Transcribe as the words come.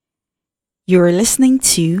You're listening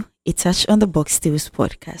to A Touch on the Box Tales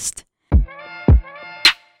podcast.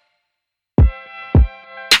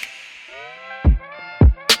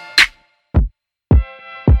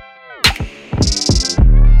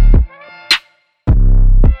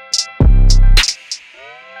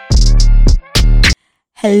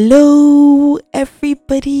 Hello,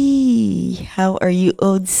 everybody. How are you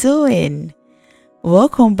all doing?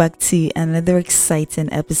 Welcome back to another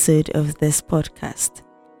exciting episode of this podcast.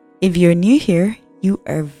 If you're new here, you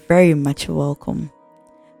are very much welcome.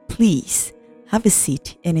 Please have a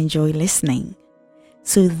seat and enjoy listening.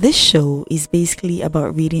 So this show is basically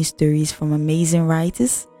about reading stories from amazing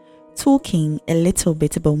writers, talking a little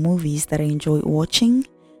bit about movies that I enjoy watching,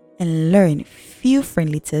 and learn few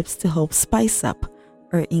friendly tips to help spice up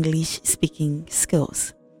our English speaking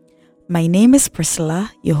skills. My name is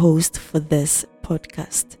Priscilla, your host for this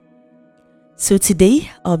podcast. So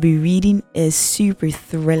today I'll be reading a super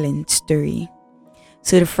thrilling story.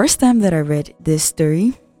 So the first time that I read this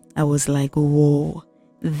story, I was like, whoa,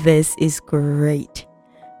 this is great.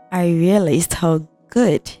 I realized how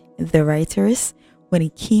good the writer is when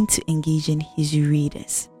it came to engaging his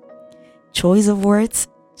readers. Choice of words,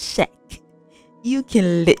 check. You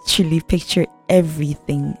can literally picture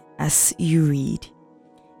everything as you read.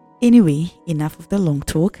 Anyway, enough of the long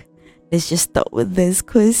talk. Let's just start with this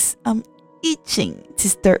because I'm itching to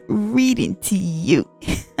start reading to you.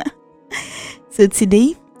 So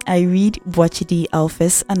today, I read Voyage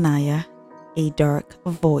Alpha's Anaya, A Dark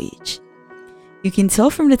Voyage. You can tell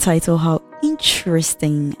from the title how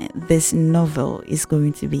interesting this novel is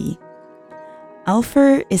going to be.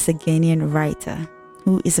 Alpha is a Ghanaian writer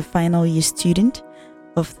who is a final year student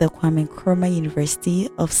of the Kwame Nkrumah University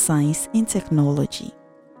of Science and Technology.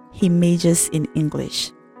 He majors in English.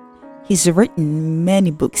 He's written many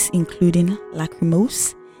books including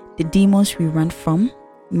Lacrimose, The Demons We Run From,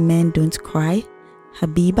 Men Don't Cry,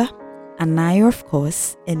 Habiba, Anaya of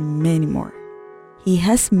course, and many more. He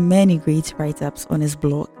has many great write-ups on his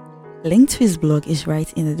blog. Link to his blog is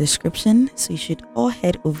right in the description, so you should all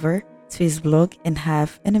head over to his blog and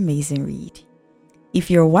have an amazing read. If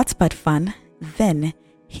you're a Wattpad fan, then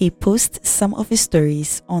he posts some of his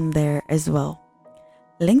stories on there as well.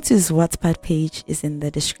 Link to his Wattpad page is in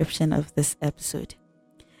the description of this episode.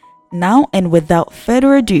 Now and without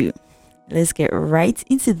further ado, let's get right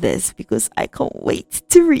into this because I can't wait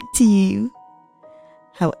to read to you.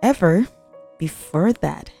 However, before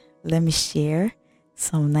that, let me share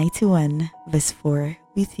Psalm 91 verse 4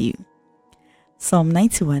 with you. Psalm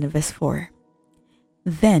 91 verse 4.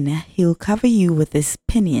 Then he'll cover you with his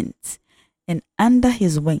pinions, and under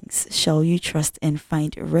his wings shall you trust and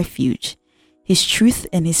find refuge. His truth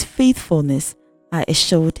and his faithfulness are a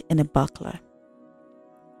shield and a buckler.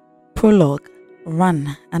 Prologue.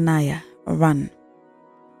 Run, Anaya, run.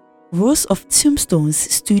 Rows of tombstones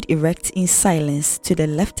stood erect in silence to the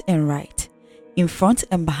left and right, in front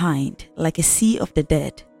and behind, like a sea of the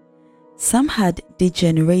dead. Some had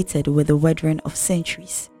degenerated with the weathering of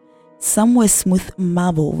centuries. Some were smooth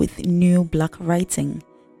marble with new black writing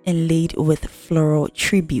and laid with floral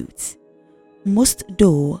tributes. Most,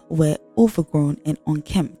 though, were overgrown and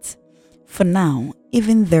unkempt, for now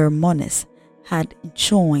even their mourners had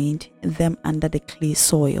joined them under the clay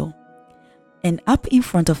soil. And up in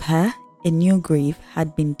front of her, a new grave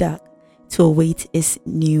had been dug to await its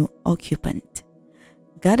new occupant.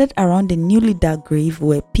 Gathered around the newly dug grave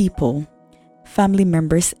were people, family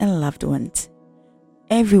members and loved ones.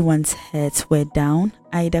 Everyone's heads were down,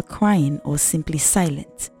 either crying or simply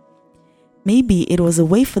silent. Maybe it was a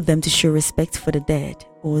way for them to show respect for the dead,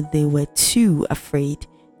 or they were too afraid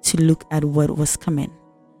to look at what was coming.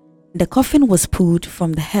 The coffin was pulled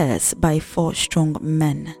from the hearse by 4 strong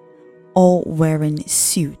men, all wearing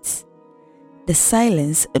suits. The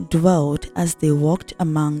silence dwelled as they walked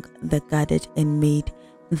among the gathered and made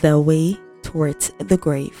their way towards the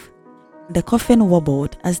grave. The coffin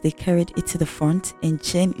wobbled as they carried it to the front and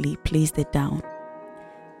gently placed it down.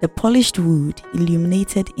 The polished wood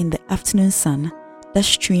illuminated in the afternoon sun that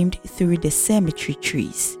streamed through the cemetery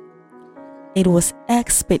trees. It was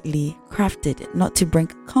expertly crafted not to bring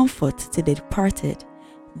comfort to the departed,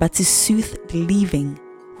 but to soothe the living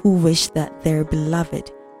who wished that their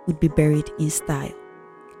beloved would be buried in style.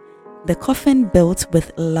 The coffin built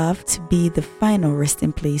with love to be the final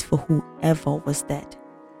resting place for whoever was dead.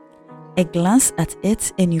 A glance at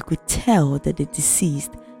it and you could tell that the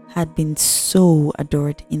deceased had been so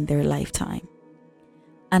adored in their lifetime.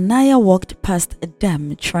 Anaya walked past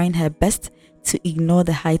them, trying her best to ignore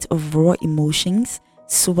the height of raw emotions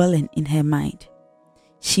swelling in her mind.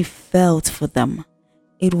 She felt for them.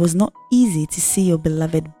 It was not easy to see your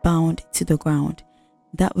beloved bound to the ground,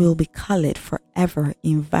 that will be colored forever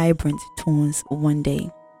in vibrant tones one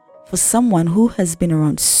day. For someone who has been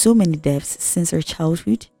around so many deaths since her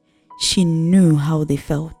childhood, she knew how they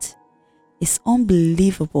felt. It's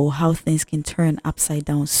unbelievable how things can turn upside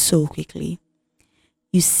down so quickly.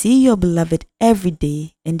 You see your beloved every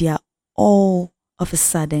day and they are all of a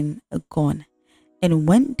sudden gone. And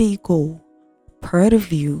when they go, part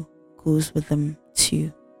of you goes with them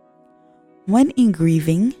too. When in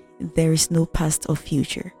grieving, there is no past or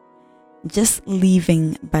future, just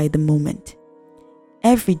living by the moment.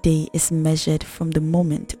 Every day is measured from the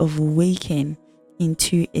moment of waking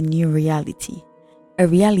into a new reality, a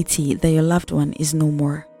reality that your loved one is no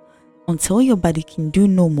more, until your body can do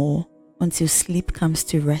no more, until sleep comes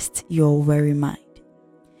to rest your weary mind.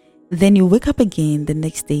 Then you wake up again the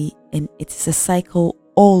next day and it's a cycle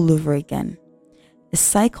all over again, a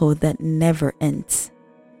cycle that never ends.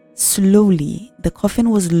 Slowly, the coffin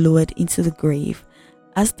was lowered into the grave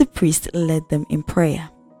as the priest led them in prayer.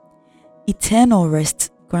 Eternal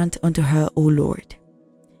rest grant unto her, O Lord,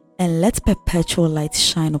 and let perpetual light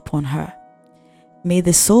shine upon her. May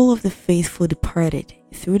the soul of the faithful departed,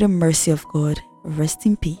 through the mercy of God, rest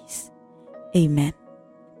in peace. Amen.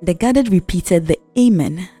 The gathered repeated the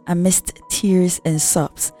Amen amidst tears and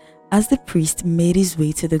sobs as the priest made his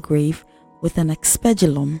way to the grave with an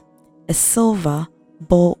aspergillum, a silver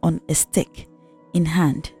ball on a stick, in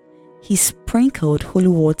hand. He sprinkled holy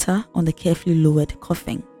water on the carefully lowered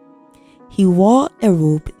coffin. He wore a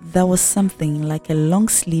robe that was something like a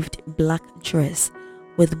long-sleeved black dress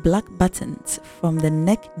with black buttons from the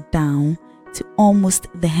neck down to almost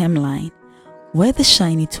the hemline, where the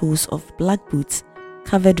shiny toes of black boots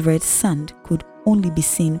covered red sand could only be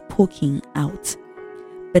seen poking out.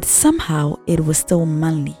 But somehow it was still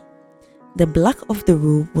manly. The black of the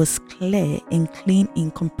robe was clear and clean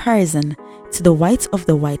in comparison to the white of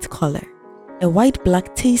the white collar. A white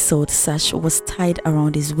black tasseled sash was tied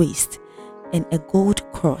around his waist, and a gold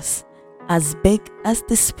cross, as big as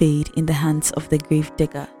the spade in the hands of the grave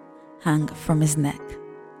digger, hung from his neck.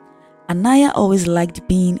 Anaya always liked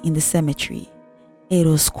being in the cemetery. It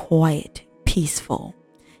was quiet, peaceful.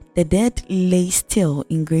 The dead lay still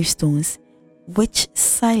in gravestones, which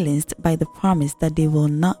silenced by the promise that they will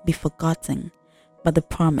not be forgotten, but the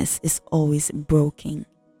promise is always broken.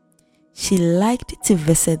 She liked to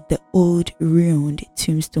visit the old ruined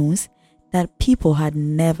tombstones that people had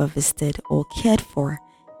never visited or cared for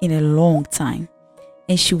in a long time,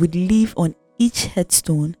 and she would leave on each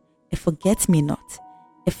headstone a forget-me-not,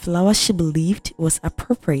 a flower she believed was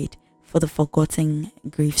appropriate for the forgotten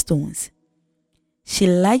gravestones. She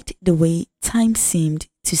liked the way time seemed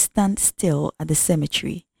to stand still at the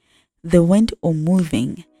cemetery, the wind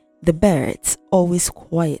unmoving, the birds always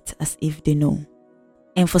quiet as if they know.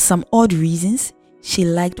 And for some odd reasons, she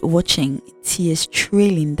liked watching tears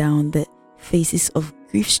trailing down the faces of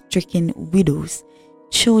grief-stricken widows,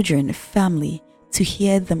 children, family, to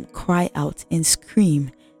hear them cry out and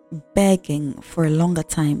scream, begging for a longer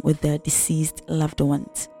time with their deceased loved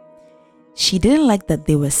ones. She didn't like that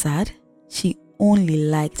they were sad. She only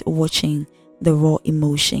liked watching the raw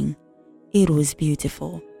emotion. It was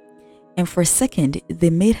beautiful. And for a second, they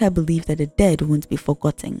made her believe that the dead won't be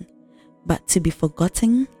forgotten. But to be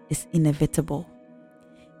forgotten is inevitable.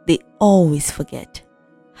 They always forget.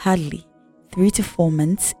 Hardly 3 to 4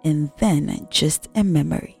 months, and then just a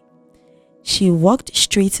memory. She walked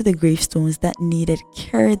straight to the gravestones that needed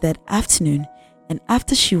care that afternoon, and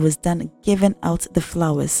after she was done giving out the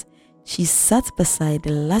flowers, she sat beside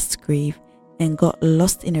the last grave and got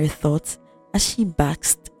lost in her thoughts as she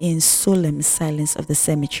basked in solemn silence of the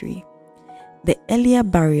cemetery. The earlier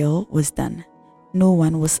burial was done. No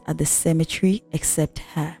one was at the cemetery except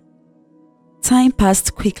her. Time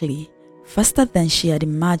passed quickly, faster than she had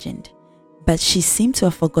imagined, but she seemed to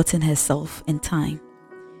have forgotten herself and time.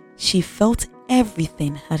 She felt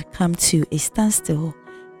everything had come to a standstill,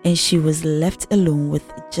 and she was left alone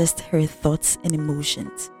with just her thoughts and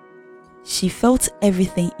emotions. She felt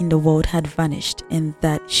everything in the world had vanished and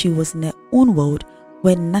that she was in her own world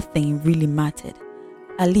where nothing really mattered.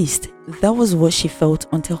 At least, that was what she felt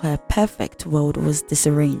until her perfect world was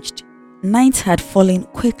disarranged. Night had fallen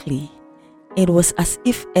quickly. It was as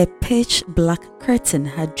if a pitch black curtain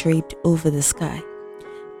had draped over the sky.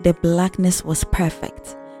 The blackness was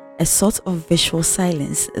perfect, a sort of visual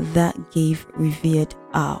silence that gave revered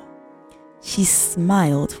awe. She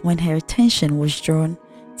smiled when her attention was drawn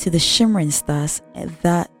to the shimmering stars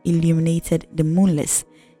that illuminated the moonless,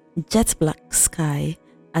 jet black sky,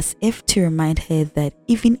 as if to remind her that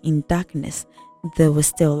even in darkness there was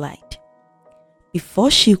still light. Before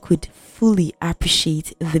she could fully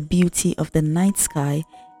appreciate the beauty of the night sky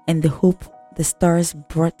and the hope the stars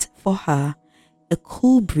brought for her, a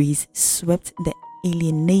cool breeze swept the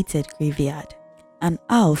alienated graveyard. An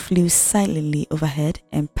owl flew silently overhead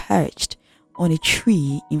and perched on a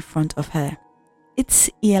tree in front of her. Its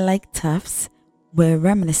ear-like tufts were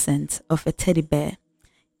reminiscent of a teddy bear,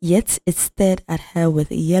 yet it stared at her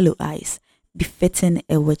with yellow eyes befitting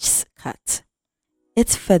a witch's cat.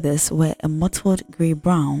 Its feathers were a mottled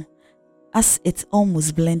grey-brown as it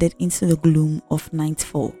almost blended into the gloom of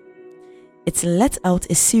nightfall. It let out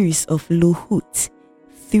a series of low hoots,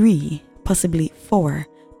 3, possibly 4,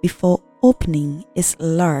 before opening its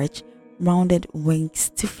large, rounded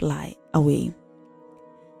wings to fly away.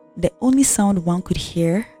 The only sound one could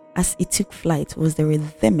hear as it took flight was the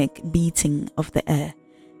rhythmic beating of the air,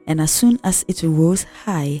 and as soon as it rose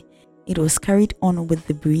high, it was carried on with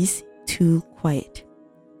the breeze too quiet.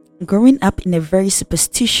 Growing up in a very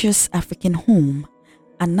superstitious African home,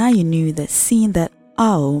 Anaya knew that seeing that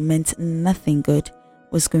owl meant nothing good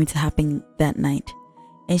was going to happen that night,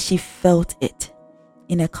 and she felt it.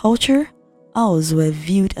 In her culture, owls were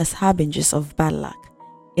viewed as harbingers of bad luck,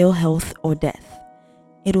 ill health, or death.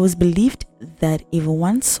 It was believed that if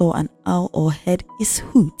one saw an owl or heard its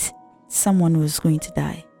hoot, someone was going to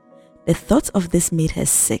die. The thought of this made her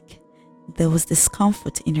sick. There was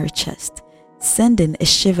discomfort in her chest, sending a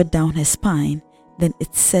shiver down her spine, then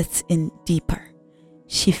it set in deeper.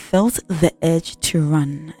 She felt the urge to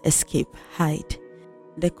run, escape, hide.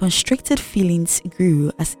 The constricted feelings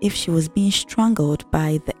grew as if she was being strangled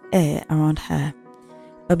by the air around her.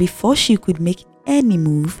 But before she could make any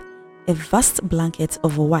move, a vast blanket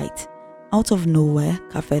of white, out of nowhere,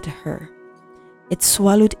 covered her. It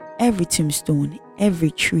swallowed every tombstone,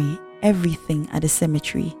 every tree, everything at the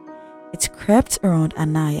cemetery. It crept around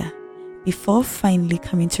Anaya, before finally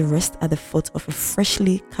coming to rest at the foot of a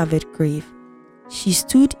freshly covered grave. She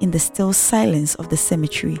stood in the still silence of the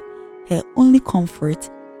cemetery, her only comfort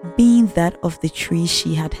being that of the tree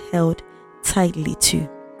she had held tightly to.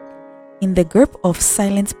 In the grip of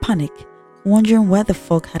silent panic, wondering where the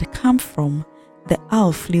fog had come from, the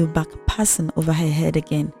owl flew back, passing over her head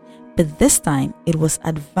again, but this time it was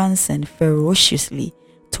advancing ferociously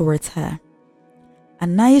towards her.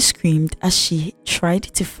 Anaya screamed as she tried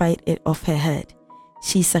to fight it off her head.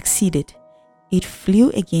 She succeeded. It flew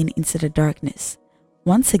again into the darkness.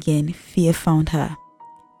 Once again, fear found her.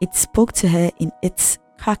 It spoke to her in its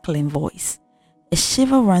cackling voice. A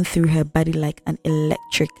shiver ran through her body like an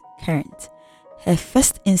electric current. Her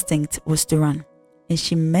first instinct was to run, and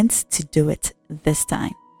she meant to do it this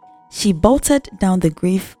time. She bolted down the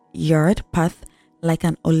graveyard path like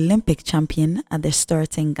an Olympic champion at the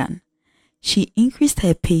starting gun. She increased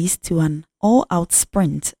her pace to an all-out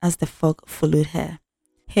sprint as the fog followed her.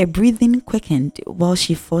 Her breathing quickened while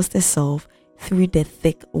she forced herself through the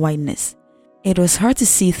thick whiteness. It was hard to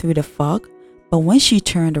see through the fog, but when she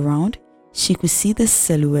turned around, she could see the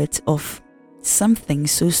silhouette of something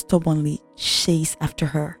so stubbornly chased after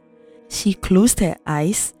her. She closed her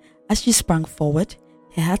eyes as she sprang forward,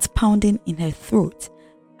 her heart pounding in her throat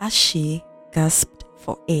as she gasped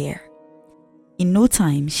for air. In no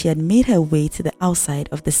time, she had made her way to the outside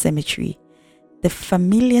of the cemetery, the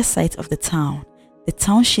familiar sight of the town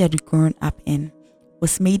she had grown up in,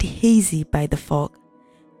 was made hazy by the fog.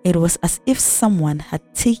 It was as if someone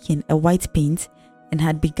had taken a white paint and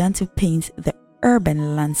had begun to paint the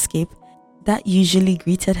urban landscape that usually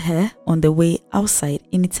greeted her on the way outside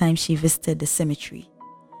anytime she visited the cemetery.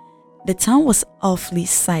 The town was awfully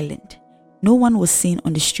silent. No one was seen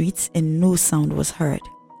on the streets and no sound was heard.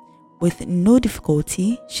 With no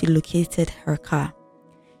difficulty, she located her car.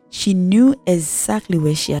 She knew exactly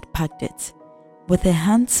where she had parked it. With her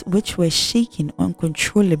hands, which were shaking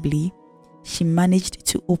uncontrollably, she managed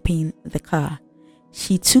to open the car.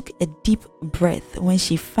 She took a deep breath when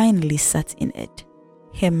she finally sat in it.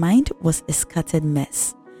 Her mind was a scattered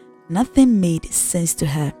mess. Nothing made sense to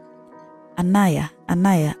her. Anaya,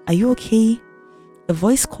 are you okay?" A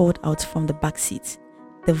voice called out from the back seat.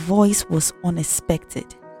 The voice was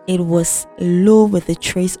unexpected. It was low with a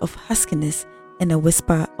trace of huskiness and a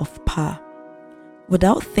whisper of power.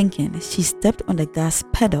 Without thinking, she stepped on the gas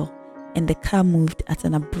pedal and the car moved at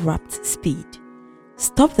an abrupt speed.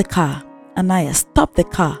 "Stop the car, Anaya, stop the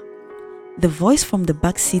car!" The voice from the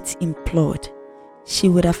back seat implored. She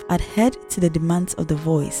would have adhered to the demands of the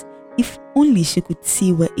voice if only she could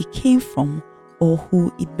see where it came from or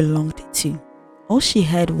who it belonged to. All she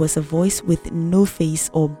heard was a voice with no face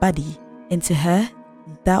or body, and to her,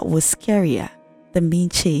 that was scarier than being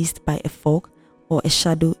chased by a fog or a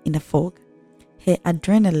shadow in a fog. Her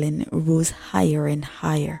adrenaline rose higher and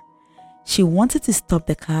higher. She wanted to stop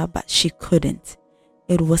the car, but she couldn't.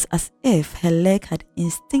 It was as if her leg had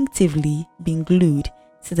instinctively been glued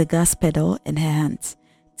to the gas pedal and her hands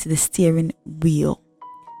to the steering wheel.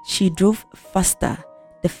 She drove faster,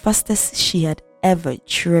 the fastest she had ever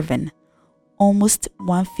driven, almost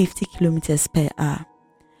 150 kilometers per hour.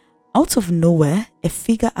 Out of nowhere, a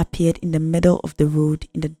figure appeared in the middle of the road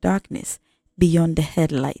in the darkness beyond the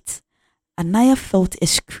headlights. Anaya felt a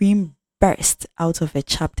scream burst out of her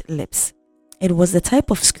chapped lips. It was the type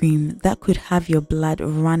of scream that could have your blood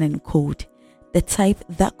running cold, the type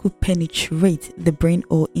that could penetrate the brain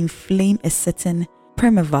or inflame a certain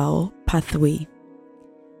primeval pathway.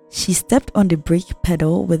 She stepped on the brake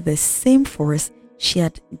pedal with the same force she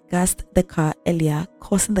had gassed the car earlier,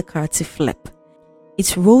 causing the car to flip.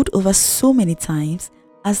 It rolled over so many times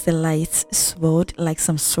as the lights swirled like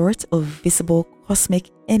some sort of visible cosmic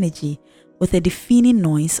energy, with a deafening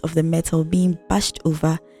noise of the metal being bashed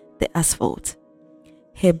over the asphalt.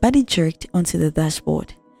 Her body jerked onto the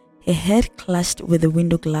dashboard. Her head clashed with the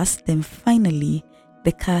window glass, then finally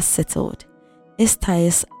the car settled, its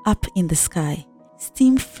tires up in the sky.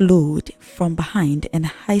 Steam flowed from behind and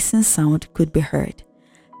hissing sound could be heard.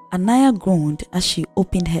 Anaya groaned as she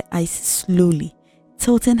opened her eyes slowly,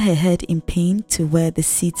 tilting her head in pain to where the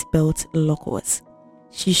seatbelt lock was.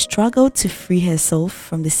 She struggled to free herself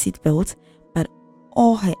from the seatbelt, but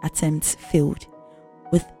all her attempts failed.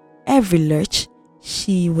 With every lurch,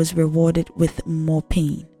 she was rewarded with more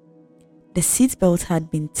pain. The seatbelt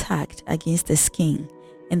had been tagged against the skin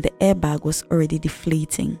and the airbag was already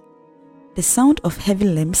deflating. The sound of heavy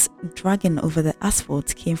limbs dragging over the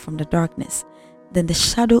asphalt came from the darkness. Then the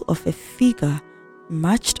shadow of a figure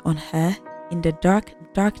marched on her in the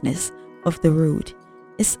darkness of the road,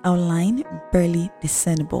 its outline barely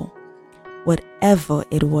discernible. Whatever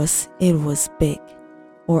it was big.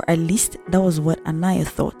 Or at least that was what Anaya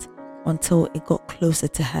thought until it got closer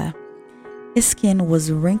to her. Its skin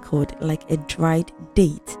was wrinkled like a dried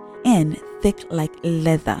date and thick like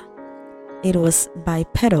leather. It was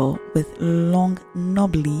bipedal with long,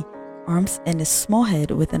 knobbly arms and a small head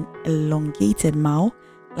with an elongated mouth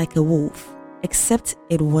like a wolf, except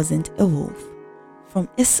it wasn't a wolf. From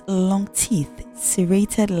its long teeth,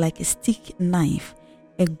 serrated like a stick knife,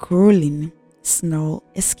 a growling snarl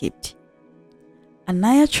escaped.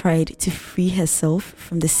 Anaya tried to free herself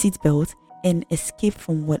from the seatbelt and escape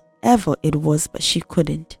from whatever it was, but she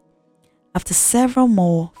couldn't. After several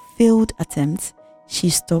more failed attempts, she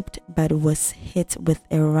stopped but was hit with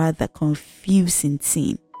a rather confusing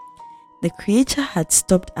scene. The creature had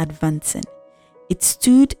stopped advancing. It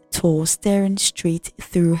stood tall, staring straight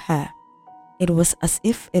through her. It was as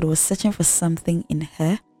if it was searching for something in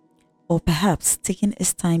her, or perhaps taking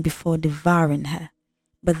its time before devouring her.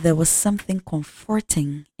 But there was something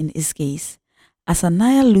comforting in its gaze. As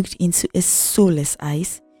Anaya looked into its soulless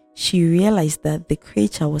eyes, she realized that the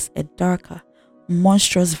creature was a darker,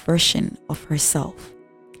 monstrous version of herself.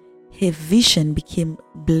 Her vision became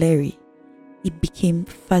blurry. It became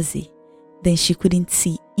fuzzy. Then she couldn't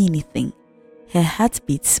see anything. Her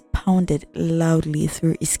heartbeats pounded loudly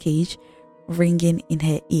through its cage, ringing in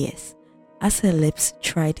her ears as her lips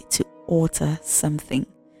tried to utter something.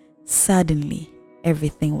 Suddenly,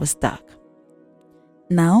 everything was dark.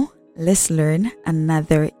 Now, let's learn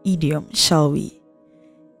another idiom, shall we?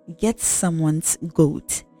 Get someone's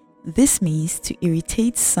goat. This means to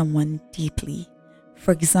irritate someone deeply.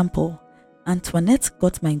 For example, Antoinette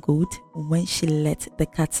got my goat when she let the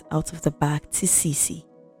cat out of the bag to Cece.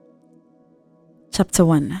 Chapter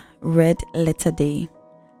 1. Red Letter Day.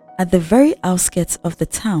 At the very outskirts of the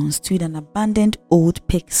town stood an abandoned old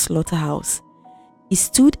pig slaughterhouse. It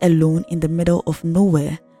stood alone in the middle of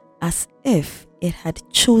nowhere, as if it had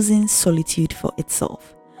chosen solitude for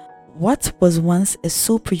itself. What was once a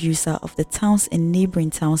sole producer of the town's and neighboring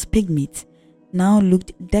towns' pig meat now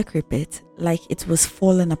looked decrepit, like it was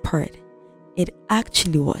falling apart. It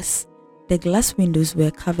actually was. The glass windows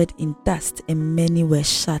were covered in dust and many were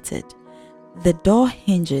shattered. The door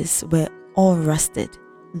hinges were all rusted.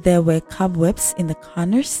 There were cobwebs in the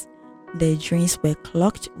corners. The drains were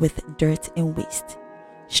clogged with dirt and waste.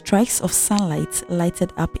 Strikes of sunlight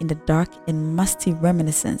lighted up in the dark and musty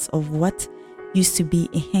reminiscence of what used to be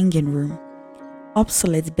a hanging room.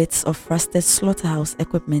 Obsolete bits of rusted slaughterhouse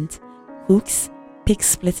equipment, hooks, pig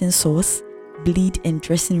splitting saws, bleed and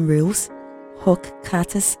dressing rails, hog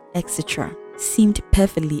cutters, etc., seemed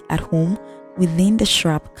perfectly at home within the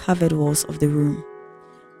shrub-covered walls of the room.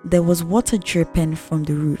 There was water dripping from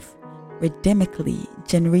the roof, rhythmically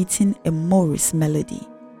generating a morose melody.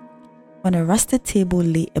 On a rusted table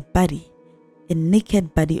lay a body, a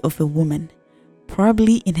naked body of a woman,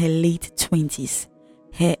 probably in her late 20s.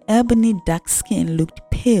 Her ebony dark skin looked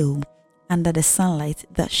pale under the sunlight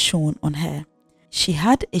that shone on her. She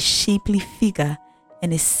had a shapely figure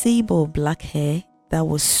and a sable black hair that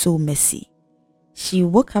was so messy. She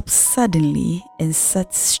woke up suddenly and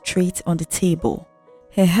sat straight on the table.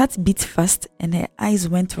 Her heart beat fast and her eyes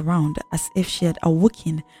went around as if she had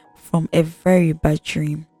awoken from a very bad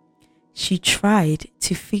dream. She tried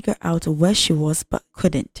to figure out where she was but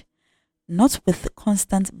couldn't, not with the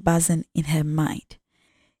constant buzzing in her mind.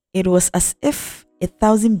 It was as if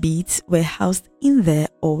 1,000 beats were housed in there,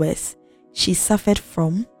 or worse, she suffered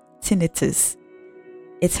from tinnitus.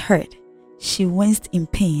 It hurt. She winced in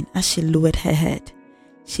pain as she lowered her head.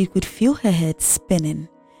 She could feel her head spinning.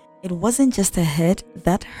 It wasn't just her head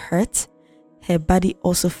that hurt. Her body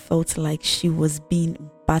also felt like she was being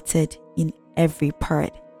battered in every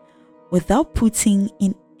part. Without putting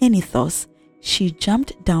in any thoughts, she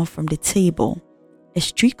jumped down from the table. A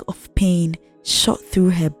streak of pain shot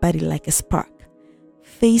through her body like a spark.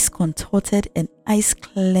 Face contorted and eyes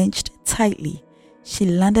clenched tightly, she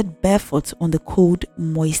landed barefoot on the cold,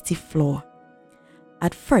 moisty floor.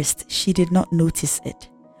 At first, she did not notice it.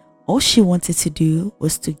 All she wanted to do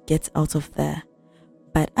was to get out of there.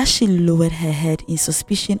 But as she lowered her head in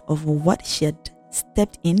suspicion of what she had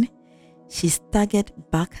stepped in, she staggered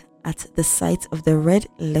back at the sight of the red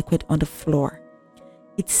liquid on the floor.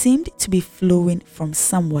 It seemed to be flowing from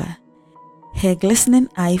somewhere. Her glistening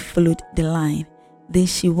eye followed the line. Then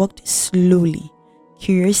she walked slowly,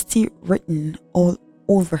 curiosity written all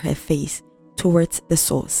over her face, towards the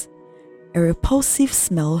source. A repulsive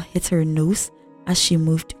smell hit her nose as she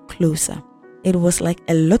moved closer. It was like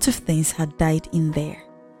a lot of things had died in there.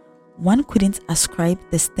 One couldn't ascribe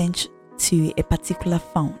the stench to a particular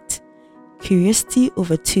fount. Curiosity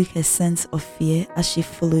overtook her sense of fear as she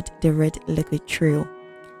followed the red liquid trail.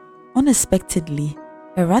 Unexpectedly,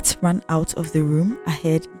 a rat ran out of the room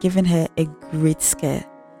ahead, giving her a great scare.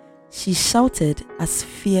 She shouted as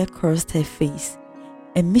fear crossed her face.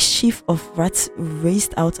 A mischief of rats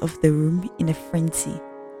raced out of the room in a frenzy.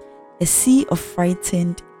 A sea of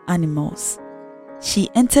frightened animals. She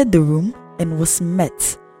entered the room and was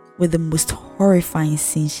met with the most horrifying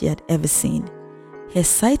scene she had ever seen. Her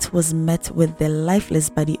sight was met with the lifeless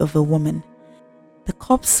body of a woman. The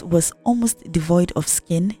corpse was almost devoid of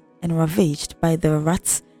skin and ravaged by the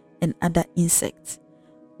rats and other insects.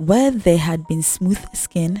 Where there had been smooth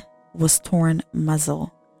skin was torn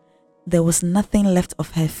muzzle. There was nothing left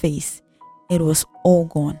of her face. It was all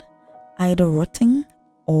gone, either rotting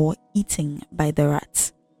or eaten by the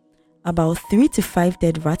rats. About 3 to 5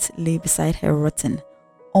 dead rats lay beside her rotten,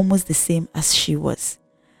 almost the same as she was.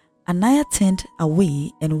 Anaya turned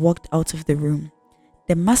away and walked out of the room.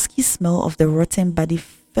 The musky smell of the rotten body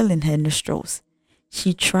filling her nostrils.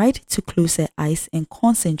 She tried to close her eyes and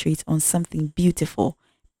concentrate on something beautiful,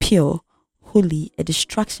 pure, holy, a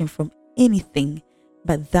distraction from anything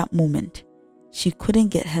but that moment. She couldn't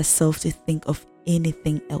get herself to think of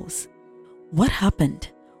anything else. What happened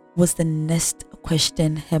was the next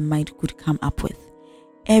question her mind could come up with.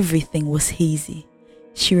 Everything was hazy.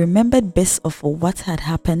 She remembered bits of what had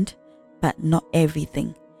happened, but not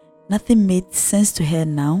everything. Nothing made sense to her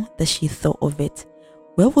now that she thought of it.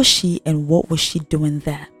 Where was she and what was she doing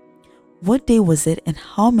there? What day was it and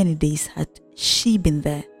how many days had she been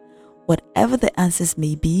there? Whatever the answers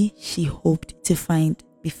may be, she hoped to find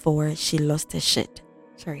before she lost her shit.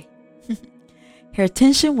 Her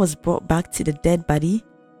attention was brought back to the dead body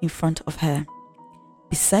in front of her.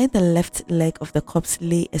 Beside the left leg of the corpse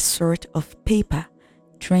lay a sort of paper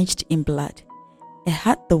drenched in blood. It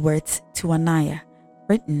had the words "To Anaya"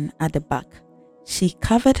 written at the back. She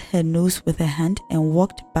covered her nose with her hand and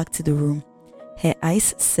walked back to the room, her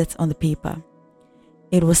eyes set on the paper.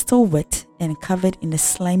 It was still wet and covered in a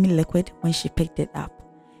slimy liquid when she picked it up.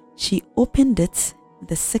 She opened it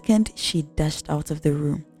the second she dashed out of the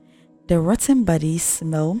room. The rotten body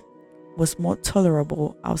smell was more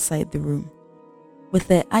tolerable outside the room. With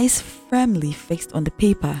her eyes firmly fixed on the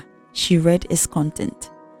paper, she read its content.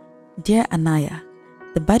 "Dear Anaya,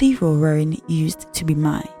 the body you're wearing used to be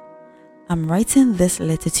mine. I'm writing this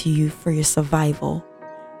letter to you for your survival.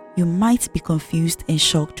 You might be confused and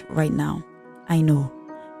shocked right now, I know,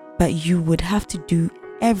 but you would have to do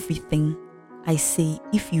everything I say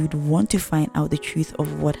if you'd want to find out the truth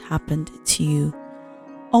of what happened to you.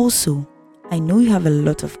 Also, I know you have a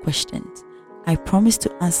lot of questions. I promise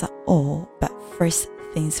to answer all, but first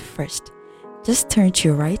things first. Just turn to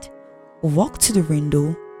your right, walk to the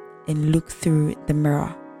window, and look through the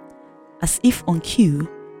mirror." As if on cue,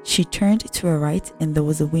 she turned to her right and there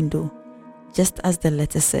was a window, just as the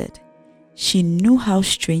letter said. She knew how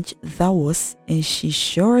strange that was and she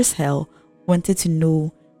sure as hell wanted to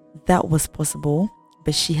know that was possible,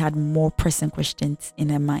 but she had more pressing questions in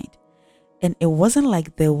her mind. And it wasn't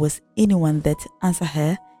like there was anyone there to answer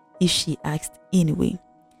her if she asked anyway.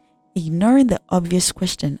 Ignoring the obvious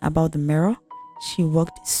question about the mirror, she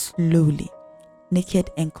walked slowly, naked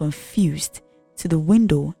and confused, to the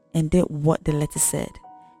window and did what the letter said.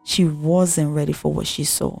 She wasn't ready for what she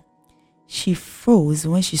saw. She froze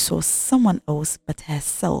when she saw someone else but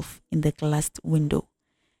herself in the glassed window.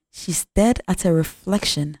 She stared at her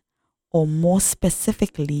reflection, or more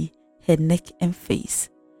specifically, her neck and face.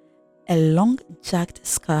 A long jagged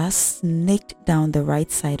scar snaked down the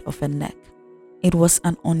right side of her neck. It was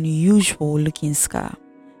an unusual looking scar.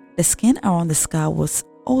 The skin around the scar was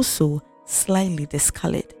also slightly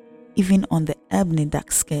discolored, even on the ebony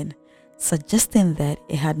dark skin, suggesting that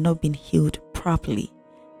it had not been healed properly.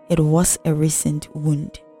 It was a recent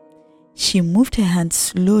wound. She moved her hand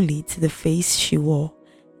slowly to the face she wore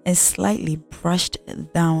and slightly brushed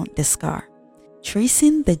down the scar,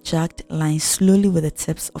 tracing the jagged line slowly with the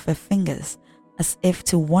tips of her fingers, as if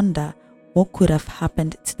to wonder what could have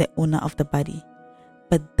happened to the owner of the body.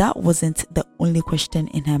 But that wasn't the only question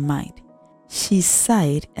in her mind. She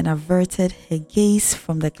sighed and averted her gaze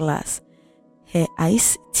from the glass, her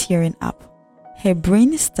eyes tearing up. Her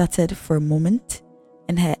brain stuttered for a moment,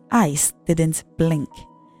 and her eyes didn't blink.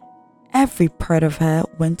 Every part of her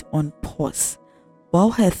went on pause, while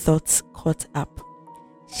her thoughts caught up.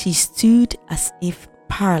 She stood as if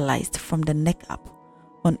paralyzed from the neck up,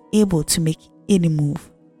 unable to make any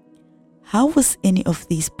move. How was any of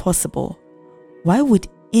this possible? Why would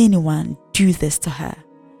anyone do this to her?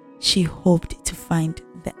 She hoped to find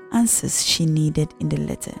the answers she needed in the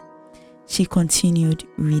letter. She continued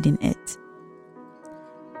reading it.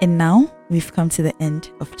 And now we've come to the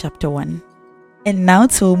end of chapter 1. And now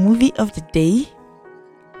to a movie of the day.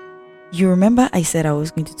 You remember I said I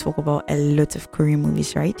was going to talk about a lot of Korean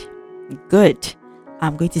movies, right? Good.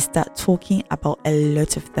 I'm going to start talking about a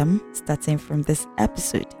lot of them starting from this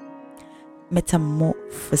episode.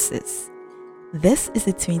 Metamorphosis. This is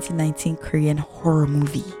a 2019 Korean horror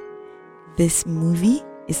movie. This movie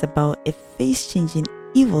is about a face-changing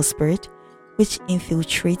evil spirit which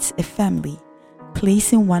infiltrates a family,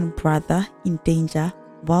 placing one brother in danger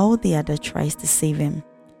while the other tries to save him.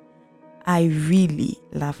 I really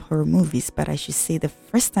love horror movies, but I should say the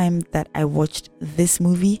first time that I watched this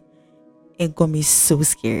movie, it got me so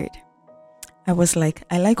scared. I was like,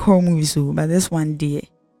 I like horror movies, but this one day,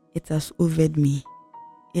 it has overed me.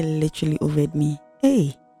 It literally overed me.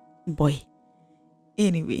 Hey, boy.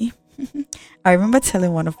 Anyway, I remember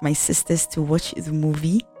telling one of my sisters to watch the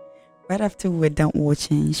movie. Right after we were done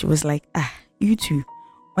watching, she was like, you two,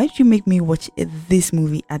 why did you make me watch this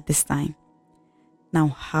movie at this time? Now,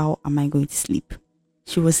 how am I going to sleep?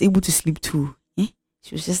 She was able to sleep too.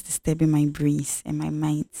 She was just disturbing my brains and my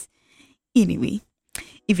minds. Anyway,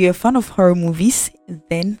 if you're a fan of horror movies,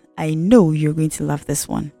 then I know you're going to love this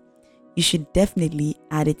one. You should definitely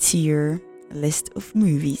add it to your list of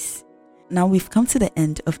movies. Now we've come to the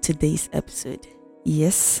end of today's episode.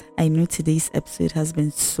 Yes, I know today's episode has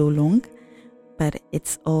been so long, but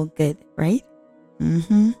it's all good, right?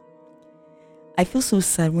 I feel so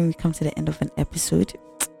sad when we come to the end of an episode,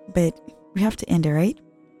 but we have to end it, right?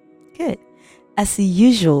 Good. As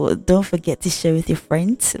usual, don't forget to share with your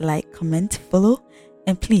friends, like, comment, follow,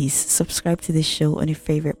 and please subscribe to the show on your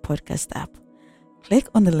favorite podcast app. Click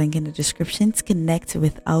on the link in the description to connect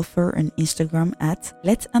with Alpha on Instagram at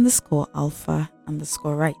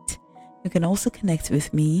let_alpha_right. You can also connect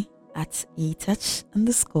with me at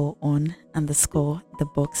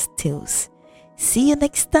etouch_on_the box tales. See you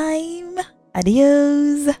next time.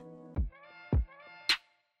 Adios.